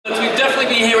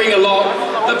definitely been hearing a lot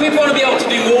that people want to be able to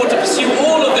do more to pursue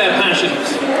all of their passions,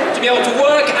 to be able to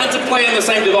work and to play on the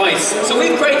same device. So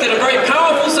we've created a very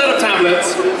powerful set of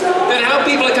tablets that help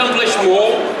people accomplish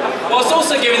more, whilst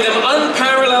also giving them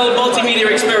unparalleled multimedia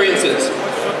experiences.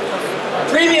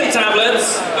 Premium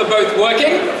tablets for both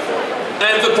working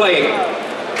and for playing.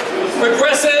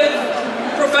 Progressive,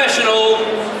 professional,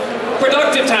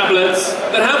 productive tablets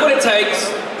that have what it takes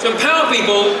to empower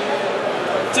people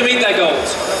to meet their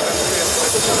goals.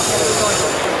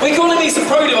 We're calling these the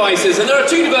Pro devices, and there are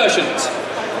two versions.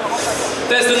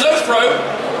 There's the Note Pro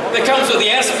that comes with the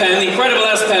S Pen, the incredible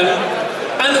S Pen,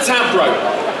 and the Tab Pro.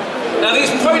 Now these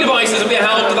Pro devices will be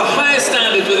held to the highest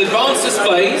standards with advanced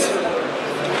displays,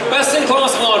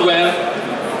 best-in-class hardware,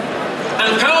 and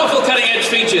powerful cutting-edge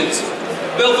features,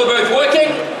 built for both working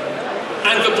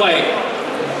and for playing.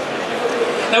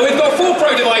 Now we've got 4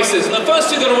 Pro devices, and the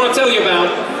first two that I want to tell you about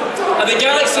are the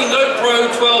Galaxy Note Pro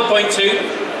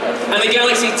 12.2 and the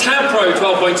Galaxy Tab Pro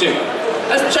 12.2.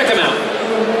 Let's check them out.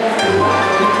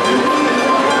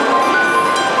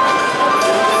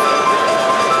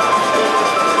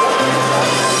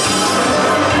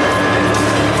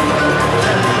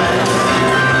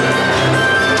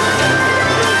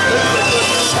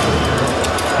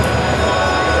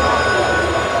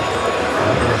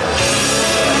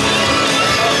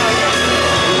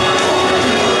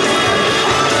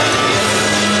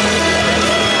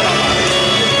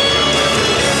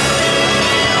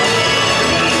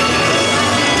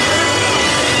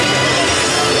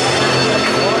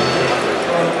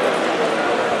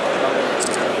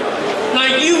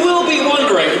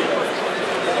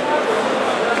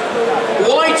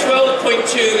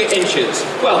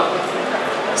 Well,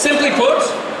 simply put,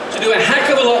 to do a heck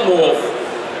of a lot more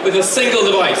with a single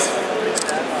device.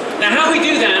 Now how we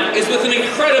do that is with an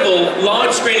incredible large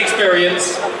screen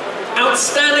experience,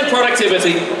 outstanding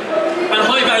productivity, and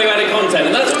high value added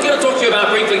content. And that's what we're going to talk to you about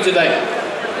briefly today.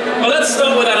 Well, let's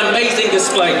start with that amazing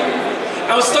display.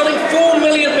 Our stunning 4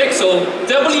 million pixel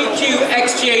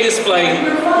WQXGA display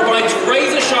provides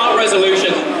razor sharp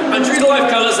resolution and true to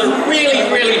life colors that really,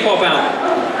 really pop out.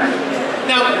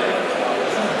 Now,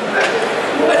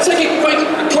 let's take a quite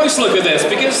close look at this,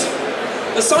 because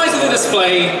the size of the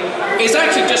display is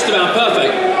actually just about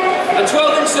perfect. A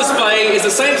 12-inch display is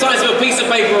the same size of a piece of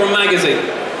paper or a magazine.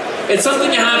 It's something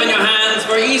you have in your hands,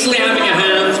 very easily have in your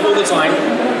hands all the time.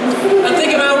 And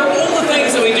think about all the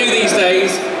things that we do these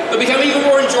days that become even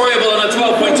more enjoyable on a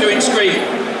 12.2-inch screen.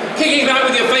 Kicking back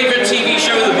with your favorite TV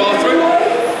show in the bathroom,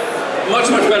 much,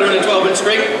 much better on a 12-inch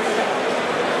screen.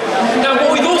 Now,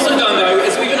 what we've also done, though,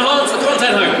 is we've enhanced the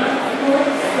content home.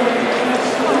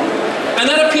 And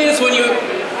that appears when you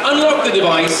unlock the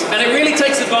device, and it really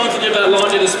takes advantage of that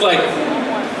larger display.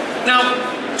 Now,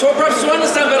 perhaps to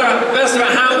understand best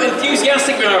about how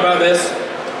enthusiastic we are about this,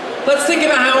 let's think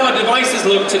about how our devices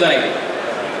look today.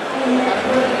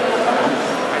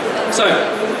 So,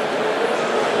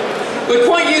 we're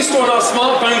quite used to on our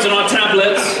smartphones and our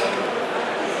tablets,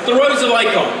 the rows of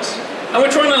icons. And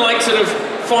we're trying to sort of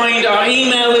find our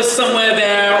email is somewhere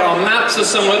there, our maps are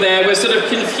somewhere there. We're sort of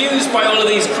confused by all of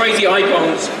these crazy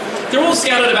icons. They're all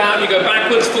scattered about, you go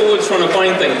backwards, forwards, trying to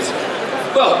find things.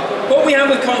 Well, what we have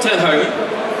with Content Home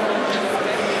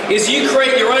is you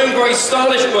create your own very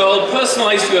stylish world,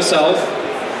 personalized to yourself,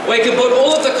 where you can put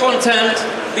all of the content,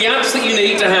 the apps that you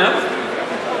need to have,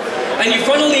 and you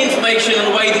funnel the information in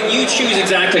a way that you choose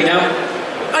exactly. Now,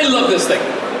 I love this thing.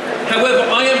 However,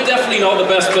 I am definitely not the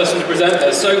best person to present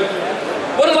this. So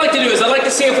what I'd like to do is I'd like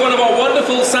to see if one of our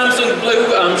wonderful Samsung Blue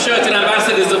shirted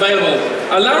ambassadors is available.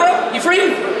 Laura, you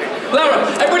free? Laura,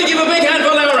 everybody give a big hand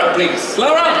for Laura, please.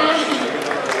 Laura?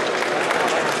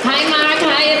 Hi Mark,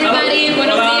 hi everybody,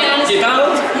 buenos días. ¿Qué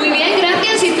tal? Muy bien,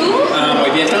 gracias, ¿y tú?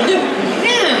 Muy bien también.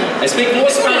 Yeah. I speak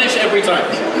more Spanish every time.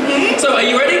 So, are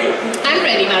you ready? I'm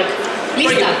ready, Mark.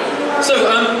 Lista. So,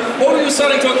 what we were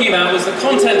starting talking about was the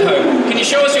Content Home. Can you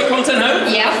show us your Content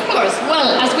Home? Yeah, of course.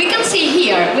 Well, as we can see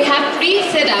here, we have 3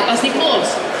 setup as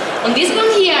defaults. On this one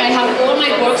here, I have all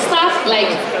my work stuff, like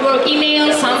work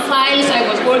emails, some files I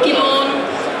was working on.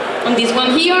 On this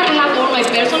one here, I have all my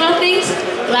personal things,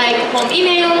 like home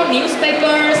email,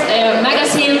 newspapers,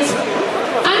 magazines.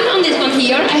 And on this one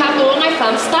here, I have all my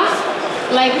fun stuff,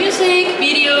 like music,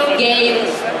 video,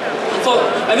 games.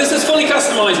 And this is fully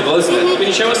customizable, isn't it? Can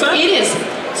you show us that? It is.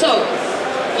 So,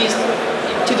 just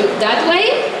to do that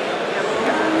way.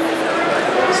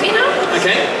 See now?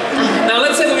 Okay. Now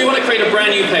let's say that we want to create a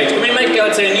brand new page. Can we make,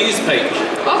 let's say, a news page?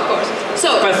 Of course.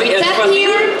 So, tap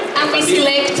here and we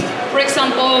select, for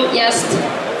example, just,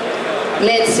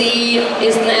 let's see,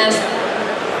 business,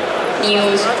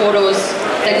 news, photos,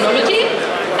 technology,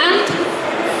 and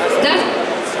that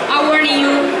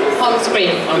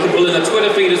screen. I can pull in a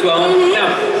Twitter feed as well.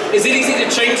 Now, is it easy to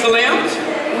change the layout?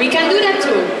 We can do that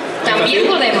too. También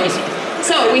podemos.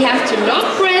 So we have to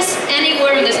not press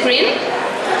anywhere on the screen,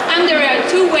 and there are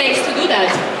two ways to do that.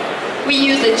 We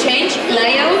use the change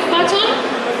layout button,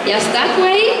 just that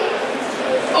way,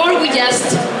 or we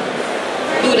just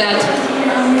do that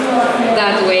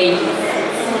way.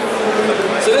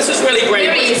 So this is really great.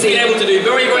 What she's been able to do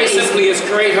very simply is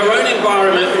create her own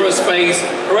environment for a space,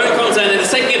 her own content, and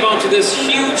it's taking advantage of this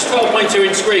huge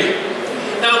 12.2-inch screen.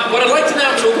 Now, what I'd like to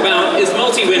now talk about is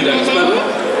multi-windows.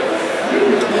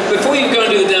 But before you go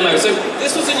and do the demo, so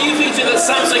this was a new feature that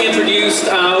Samsung introduced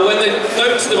when the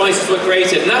Note devices were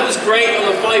created, and that was great on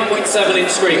the 5.7-inch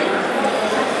screen.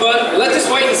 But let's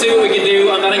just wait and see what we can do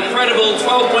on that incredible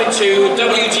 12.2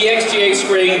 WGXGA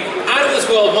screen. Out of this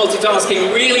world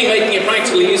multitasking, really making it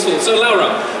practically useful. So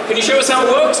Laura, can you show us how it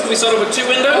works? Can we start off with two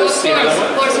windows? Of course,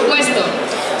 por supuesto.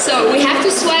 So we have to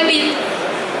swipe it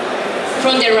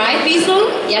from the right visual,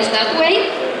 just that way.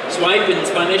 Swipe in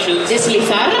Spanish is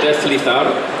deslizar. Deslizar.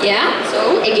 Yeah,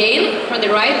 so again, from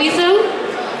the right visual.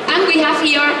 And we have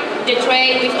here the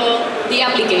tray with all the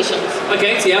applications.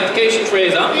 Okay, so the application tray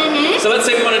is up. So let's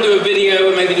say we want to do a video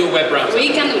and maybe do a web browser.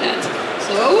 We can do that.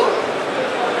 So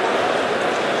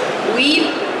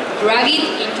we drag it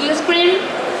into the screen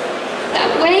that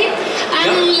way.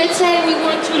 And let's say we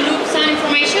want to look some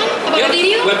information about a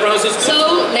video. Web browsers.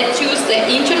 So let's choose the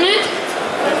internet.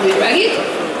 We drag it.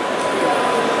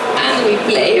 And we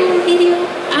play our video.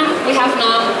 And we have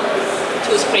now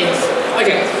two screens.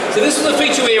 Okay, so this was a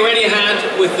feature we already had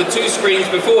with the two screens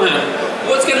beforehand.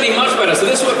 What's going to be much better? So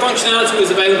this functionality was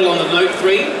available on the Note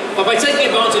 3, but by taking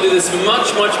advantage of this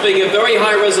much bigger, very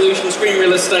high resolution screen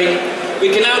real estate, we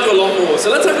can now do a lot more.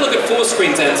 So let's have a look at 4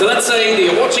 screens then. So let's say that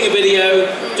you're watching a video,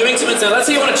 doing something, let's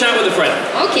say you want to chat with a friend.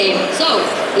 Okay, so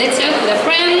let's chat with a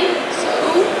friend.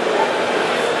 So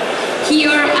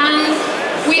here, and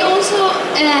we also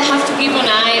have to keep an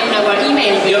eye on our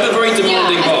email. You have a very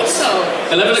demanding boss. I think so.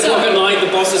 11 o'clock at night, the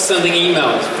boss is sending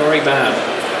emails. Very bad.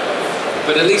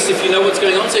 But at least if you know what's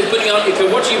going on, so you're putting on, if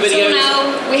you're watching videos. So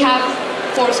now we have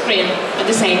 4 screens at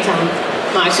the same time.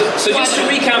 Nice. So just to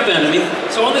recap then,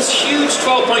 so on this huge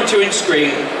 12.2-inch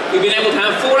screen, we've been able to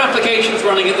have 4 applications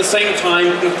running at the same time,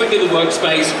 configure the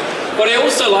workspace. What I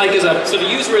also like as a sort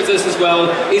of user of this as well,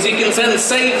 is you can then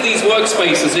save these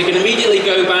workspaces. You can immediately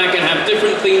go back and have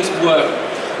different themes of work.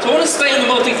 So I want to stay on the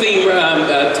multi-theme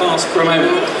task for a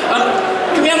moment.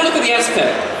 Can we have a look at the S Pen?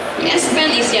 The S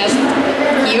Pen is just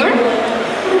here.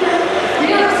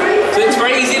 So it's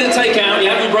very easy to take out.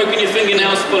 You haven't broken your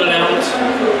fingernails to pull it out.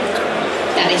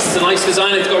 That is. It's a nice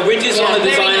design. It's got ridges on the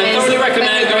design. Nice. I thoroughly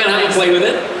recommend going and have a play with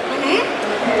it.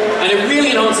 And it really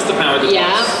enhances the power of the device.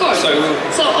 Yeah, of course.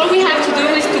 So all we have to do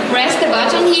is to press the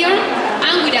button here,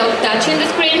 and without touching the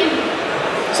screen.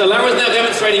 So Laura's now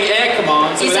demonstrating air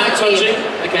commands, so without touching.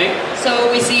 Okay. So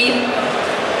we see.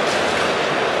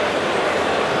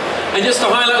 And just to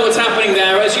highlight what's happening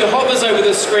there, as you hovers over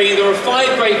the screen, there are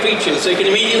 5 great features. So you can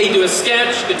immediately do a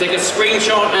sketch, you can take a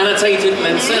screenshot, annotate it, and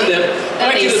then send it.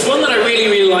 Actually, there's one that I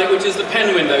really like, which is the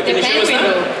pen window. Can you show us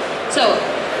that? So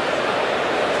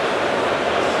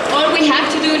all we have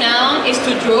to do now is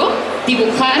to draw,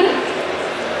 dibujar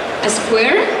a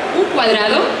square, un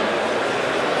cuadrado.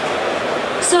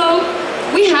 So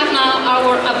we have now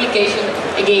our application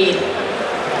again.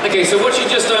 Okay, so what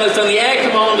you've just done is done the air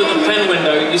command of the pen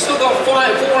window. You've still got 4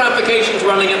 applications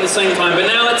running at the same time, but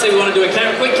now let's say we want to do a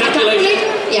quick calculation.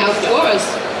 Yeah, of course.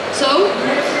 So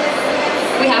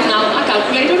we have now a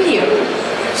calculator here.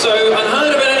 So,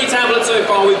 unheard of in any tablet so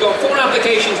far, we've got 4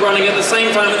 applications running at the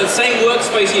same time in the same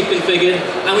workspace you've configured,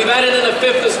 and we've added in a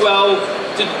 5th as well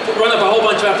to run up a whole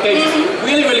bunch of applications.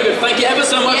 Really good. Thank you ever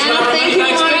so much, Laura. Thank you,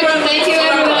 Mark. Thank you,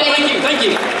 everybody. Thank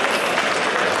you.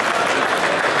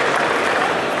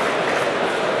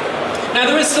 Now,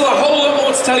 there is still a whole lot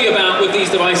more to tell you about with these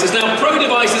devices. Now, Pro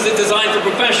devices are designed for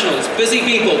professionals, busy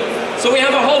people. So we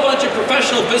have a whole bunch of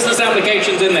professional business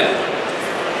applications in there.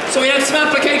 So we have some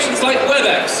applications like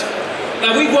WebEx.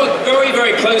 Now we've worked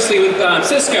very closely with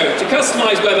Cisco to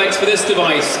customize WebEx for this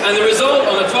device, and the result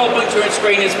on a 12.2-inch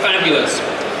screen is fabulous.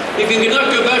 You can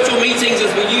conduct your virtual meetings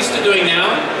as we're used to doing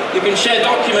now. You can share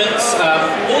documents,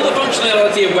 all the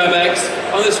functionality of WebEx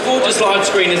on this gorgeous large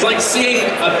screen. It's like seeing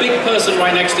a big person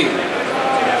right next to you.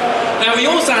 Now we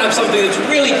also have something that's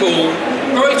really cool.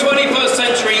 Very 21st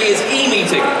century is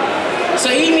e-meeting. So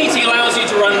e-meeting allows you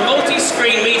to run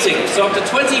multi-screen meetings, so up to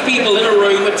 20 people in a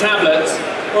room with tablets,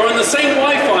 or on the same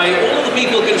Wi-Fi, all of the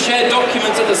people can share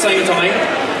documents at the same time,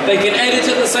 they can edit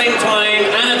at the same time,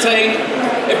 annotate.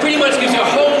 It pretty much gives you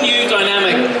a whole new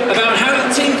dynamic about how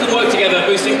the team can work together,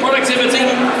 boosting productivity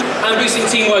and and boosting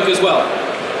teamwork as well.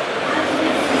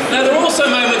 Now there are also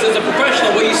moments as a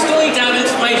professional where you still need to have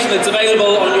information that's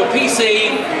available on your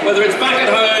PC, whether it's back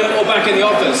at home or back in the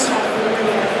office.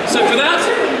 So for that,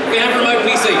 we have Remote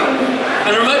PC.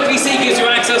 And Remote PC gives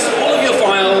you access to all of your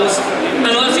files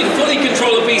and allows you to fully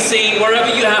control a PC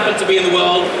wherever you happen to be in the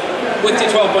world with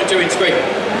your 12.2-inch screen.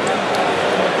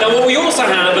 Now what we also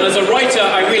have, and as a writer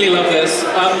I really love this,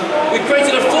 we've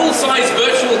created a full-size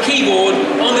virtual keyboard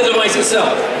on the device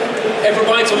itself. It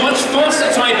provides for much faster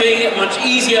typing, much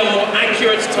easier, more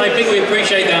accurate typing. We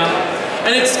appreciate that.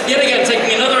 And it's, yet again,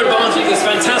 taking another advantage of this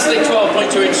fantastic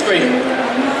 12.2-inch screen.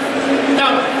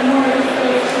 Now,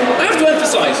 I have to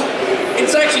emphasize,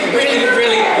 it's actually really,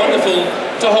 really wonderful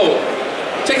to hold.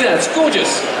 Check that out, it's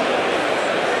gorgeous.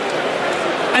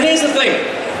 And here's the thing,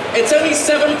 it's only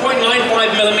 7.95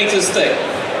 millimeters thick.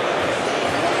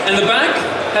 And the back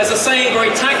has the same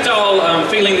very tactile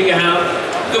feeling that you have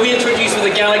that we introduced with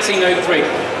the Galaxy Note 3.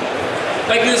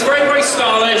 Making this very, very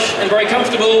stylish and very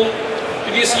comfortable to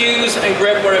just use and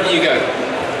grip wherever you go.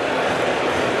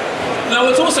 Now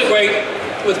what's also great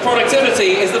with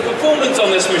productivity is the performance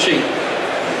on this machine.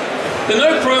 The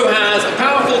Note Pro has a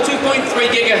powerful 2.3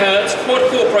 gigahertz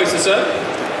quad-core processor.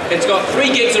 It's got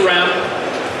 3 gigs of RAM,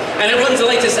 and it runs the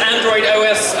latest Android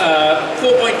OS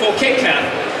 4.4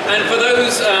 KitKat. And for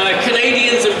those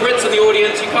Canadians and Brits in the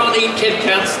audience, you can't eat Kit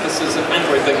Kats. This is an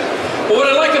Android thing. But what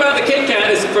I like about the Kit Kat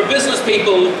is for business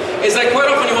people is that quite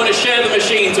often you want to share the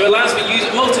machine, so it allows for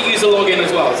multi-user login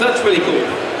as well. So that's really cool.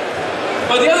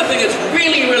 But the other thing that's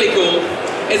really, really cool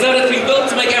is that it's been built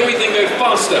to make everything go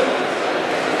faster.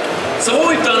 So what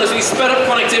we've done is we've sped up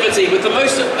connectivity with the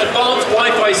most advanced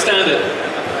Wi-Fi standard.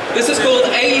 This is called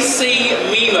AC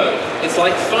MIMO. It's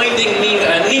like finding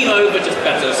Nemo, but just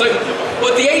better. So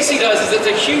what the AC does is it's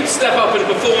a huge step up in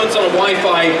performance on a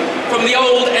Wi-Fi from the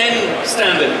old N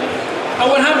standard. And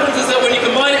what happens is that when you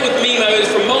combine it with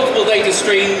MIMOs from multiple data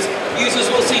streams,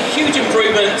 users will see huge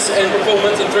improvements in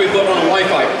performance and throughput on a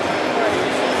Wi-Fi.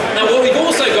 Now what we've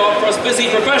also got for us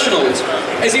busy professionals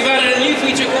is we've added a new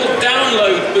feature called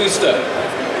Download Booster.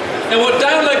 Now what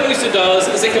Download Booster does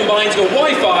is it combines your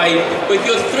Wi-Fi with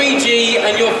your 3G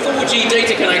and your 4G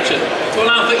data connection to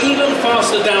allow for even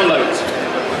faster downloads.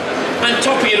 And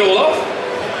topping it all off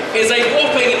is a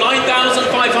whopping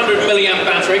 9,500 milliamp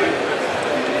battery,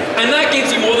 and that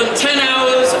gives you more than 10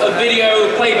 hours of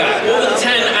video playback, more than 10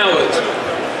 hours.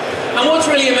 And what's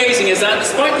really amazing is that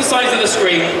despite the size of the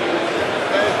screen,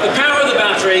 the power of the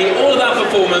battery, all of that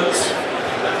performance,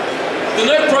 the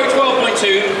Note Pro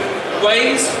 12.2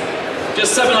 weighs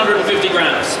just 750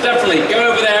 grams. Definitely, go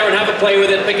over there and have a play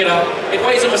with it, pick it up. It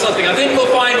weighs almost nothing. I think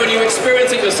you'll find when you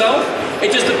experience it yourself,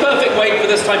 it's just the perfect weight for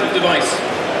this type of device.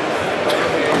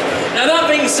 Now that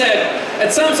being said,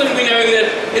 at Samsung we know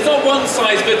that it's not one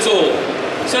size fits all.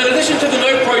 So in addition to the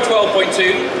Note Pro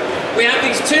 12.2, we have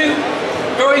these two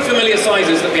very familiar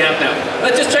sizes that we have now.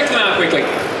 Let's just check them out quickly.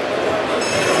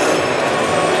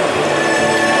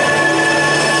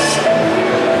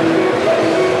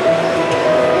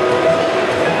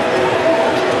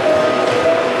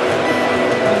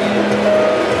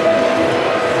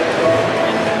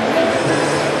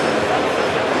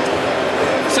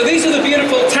 So these are the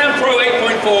beautiful Tab Pro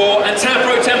 8.4 and Tab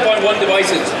Pro 10.1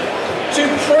 devices. Two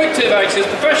productive access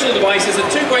professional devices and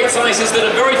two great sizes that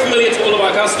are very familiar to all of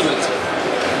our customers.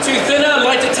 Two thinner,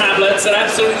 lighter tablets that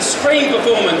absolutely scream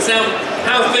performance. Now,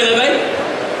 how thin are they?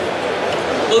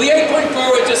 Well, the 8.4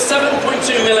 is just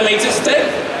 7.2 millimeters thick,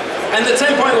 and the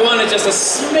 10.1 is just a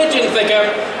smidgen thicker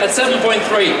at 7.3,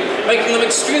 making them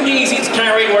extremely easy to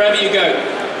carry wherever you go.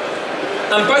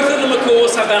 And both of them, of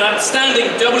course, have that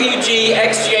outstanding WG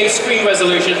XGA screen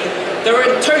resolution. They're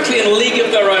totally in a league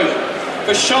of their own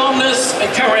for sharpness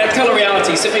and color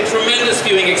reality, simply tremendous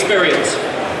viewing experience.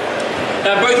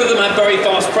 Now, both of them have very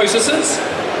fast processors,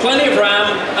 plenty of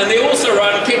RAM, and they also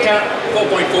run KitKat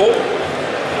 4.4.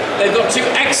 They've got two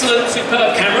excellent,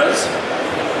 superb cameras.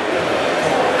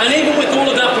 And even with all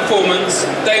of that performance,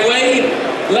 they weigh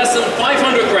less than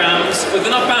 500 grams with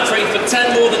enough battery for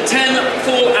more than 10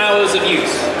 full hours of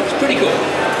use. It's pretty cool.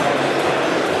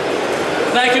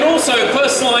 Now you can also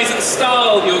personalize and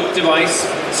style your device.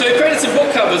 So we've created some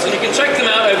book covers and you can check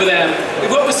them out over there.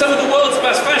 We've worked with some of the world's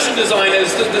best fashion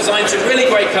designers that design some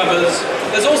really great covers.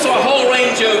 There's also a whole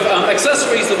range of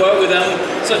accessories that work with them,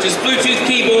 such as Bluetooth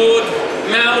keyboard,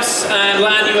 mouse, and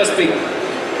LAN USB.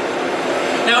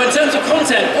 Now in terms of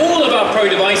content, all of our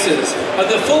Pro devices have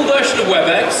the full version of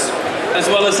WebEx, as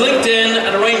well as LinkedIn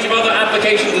and a range of other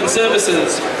applications and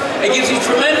services. It gives you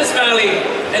tremendous value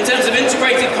in terms of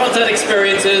integrated content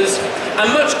experiences and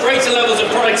much greater levels of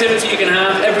productivity you can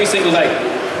have every single day.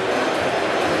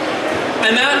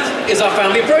 And that is our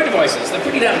family of Pro devices. They're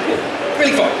pretty damn cool,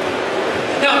 really fun.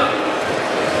 Now,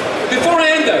 before I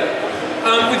end though,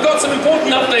 we've got some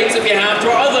important updates that we have to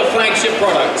our other flagship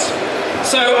products.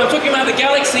 So I'm talking about the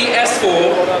Galaxy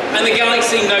S4 and the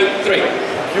Galaxy Note 3.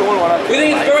 We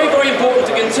think it's very, very important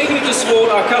to continue to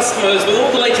support our customers with all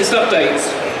the latest updates.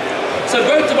 So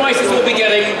both devices will be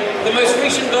getting the most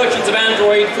recent versions of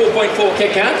Android 4.4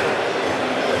 KitKat.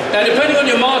 Now, depending on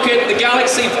your market, the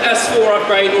Galaxy S4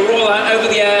 upgrade will roll out over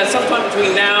the air sometime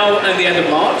between now and the end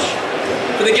of March.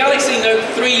 For the Galaxy Note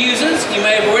 3 users, you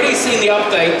may have already seen the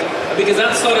update because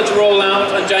that started to roll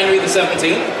out on January the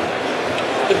 17th.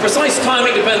 The precise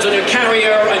timing depends on your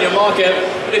carrier and your market,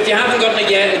 but if you haven't gotten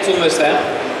it yet, it's almost there.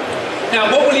 Now,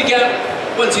 what will you get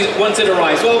once it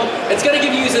arrives? Well, it's going to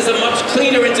give users a much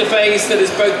cleaner interface that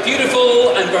is both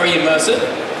beautiful and very immersive,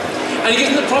 and it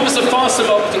gives them the promise of faster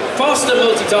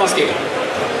multitasking.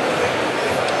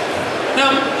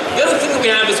 Now, the other thing that we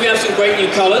have is we have some great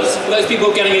new colors for those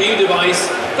people getting a new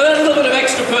device, but then a little bit of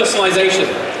extra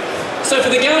personalization. So for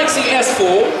the Galaxy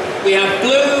S4, we have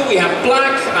blue, we have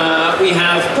black, we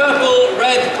have purple,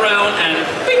 red, brown, and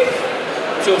pink.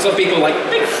 I'm sure some people like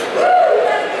pink.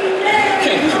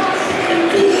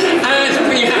 And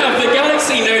we have the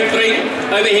Galaxy Note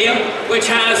 3 over here, which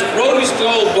has rose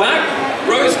gold black,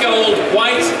 rose gold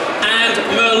white, and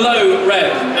Merlot red.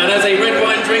 And as a red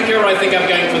wine drinker, I think I'm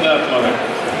going for the Merlot.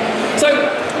 So,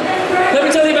 let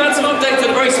me tell you about some updates that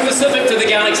are very specific to the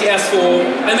Galaxy S4,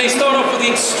 and they start off with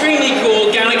the extremely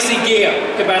cool Galaxy Gear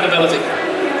compatibility.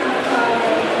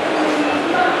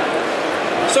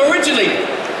 So originally,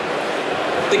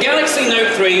 the Galaxy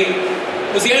Note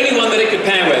 3 was the only one that it could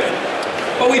pair with.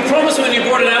 But we promised when we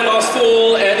brought it out last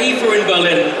fall at IFA in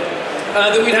Berlin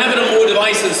that we'd have it on more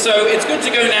devices. So it's good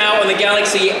to go now on the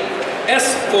Galaxy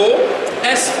S4,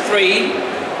 S3,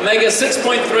 Mega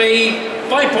 6.3,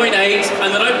 5.8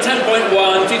 and the Note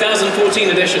 10.1 2014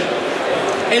 edition.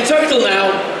 In total now,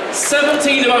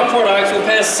 17 of our products will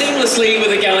pair seamlessly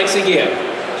with the Galaxy Gear.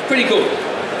 It's pretty cool.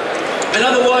 In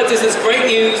other words, this is great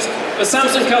news for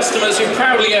Samsung customers who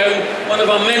proudly own one of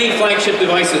our many flagship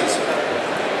devices.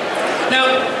 Now,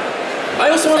 I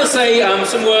also want to say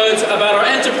some words about our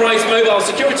enterprise mobile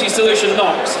security solution,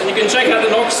 Knox, and you can check out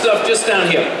the Knox stuff just down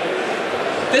here.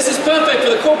 This is perfect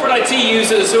for the corporate IT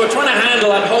users who are trying to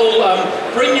handle that whole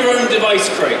bring your own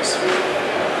device craze.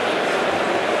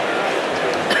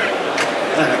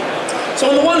 So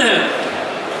on the one hand,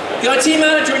 the IT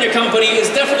manager in your company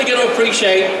is definitely going to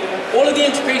appreciate all of the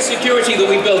integrated security that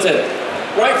we've built in,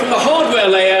 right from the hardware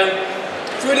layer,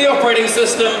 through the operating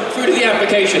system, through to the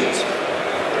applications.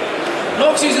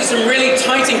 Knox uses some really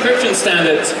tight encryption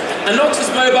standards, and Knox's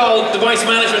mobile device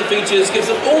management features gives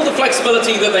them all the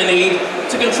flexibility that they need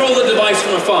to control the device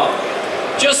from afar,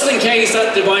 just in case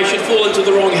that device should fall into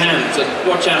the wrong hands, and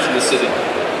watch out in the city.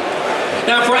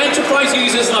 Now, for our enterprise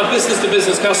users and our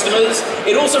business-to-business customers,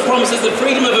 it also promises the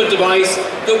freedom of a device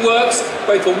that works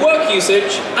both for work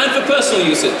usage and for personal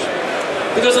usage.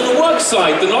 Because on the work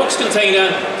side, the Knox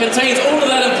container contains all of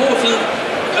that important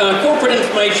corporate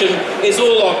information is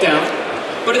all locked down.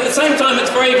 But at the same time, it's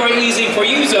very, very easy for a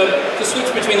user to switch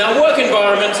between that work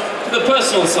environment to the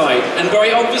personal side. And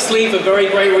very obviously, for very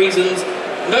great reasons,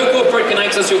 no corporate can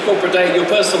access your corporate data, your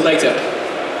personal data.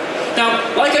 Now,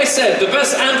 like I said, the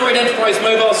best Android enterprise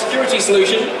mobile security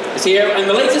solution is here, and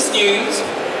the latest news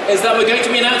is that we're going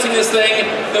to be announcing this thing,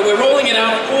 that we're rolling it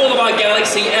out on all of our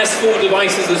Galaxy S4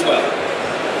 devices as well.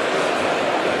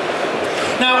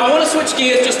 Now, I want to switch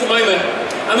gears just a moment,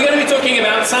 and we're going to be talking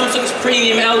about Samsung's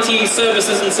premium LTE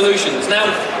services and solutions. Now,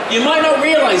 you might not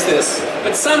realize this,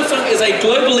 but Samsung is a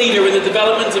global leader in the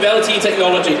development of LTE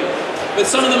technology, with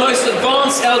some of the most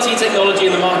advanced LTE technology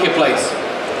in the marketplace.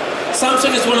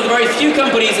 Samsung is one of the very few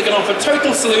companies that can offer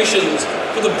total solutions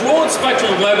for the broad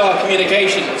spectrum of mobile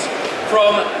communications,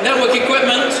 from network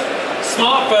equipment,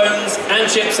 smartphones, and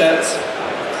chipsets.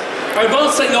 Our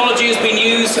advanced technology has been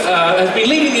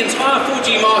leading the entire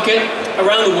 4G market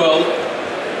around the world.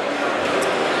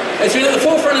 It's been at the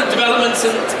forefront of development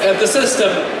of the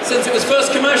system since it was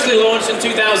first commercially launched in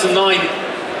 2009.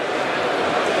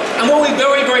 And what we're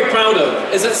very, very proud of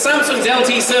is that Samsung's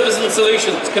LTE services and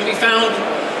solutions can be found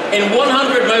in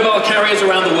 100 mobile carriers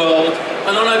around the world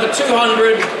and on over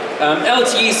 200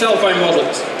 LTE cell phone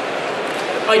models.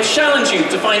 I challenge you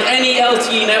to find any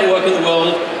LTE network in the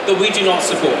world that we do not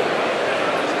support.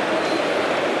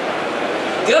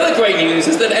 The other great news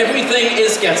is that everything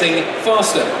is getting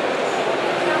faster.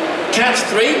 Cat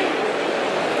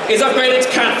 3 is upgraded to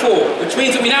Cat 4, which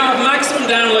means that we now have maximum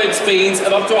download speeds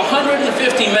of up to 150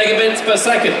 megabits per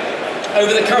second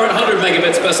over the current 100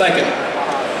 megabits per second.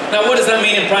 Now, what does that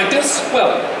mean in practice?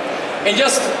 Well, In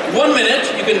just 1 minute,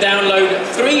 you can download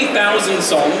 3,000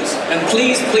 songs, and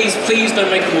please, please, please don't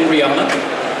make them all Rihanna.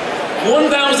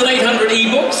 1,800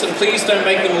 ebooks, and please don't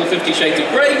make them all 50 Shades of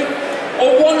Grey.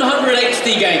 Or 100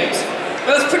 HD games.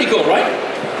 That's pretty cool, right?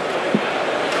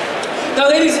 Now,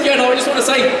 ladies and gentlemen, I just want to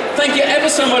say thank you ever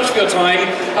so much for your time.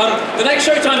 The next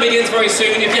showtime begins very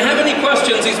soon. If you have any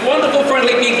questions, these wonderful,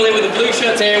 friendly people here with the blue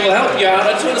shirts here will help you out.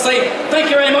 I just want to say thank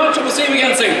you very much, and we'll see you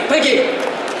again soon. Thank you.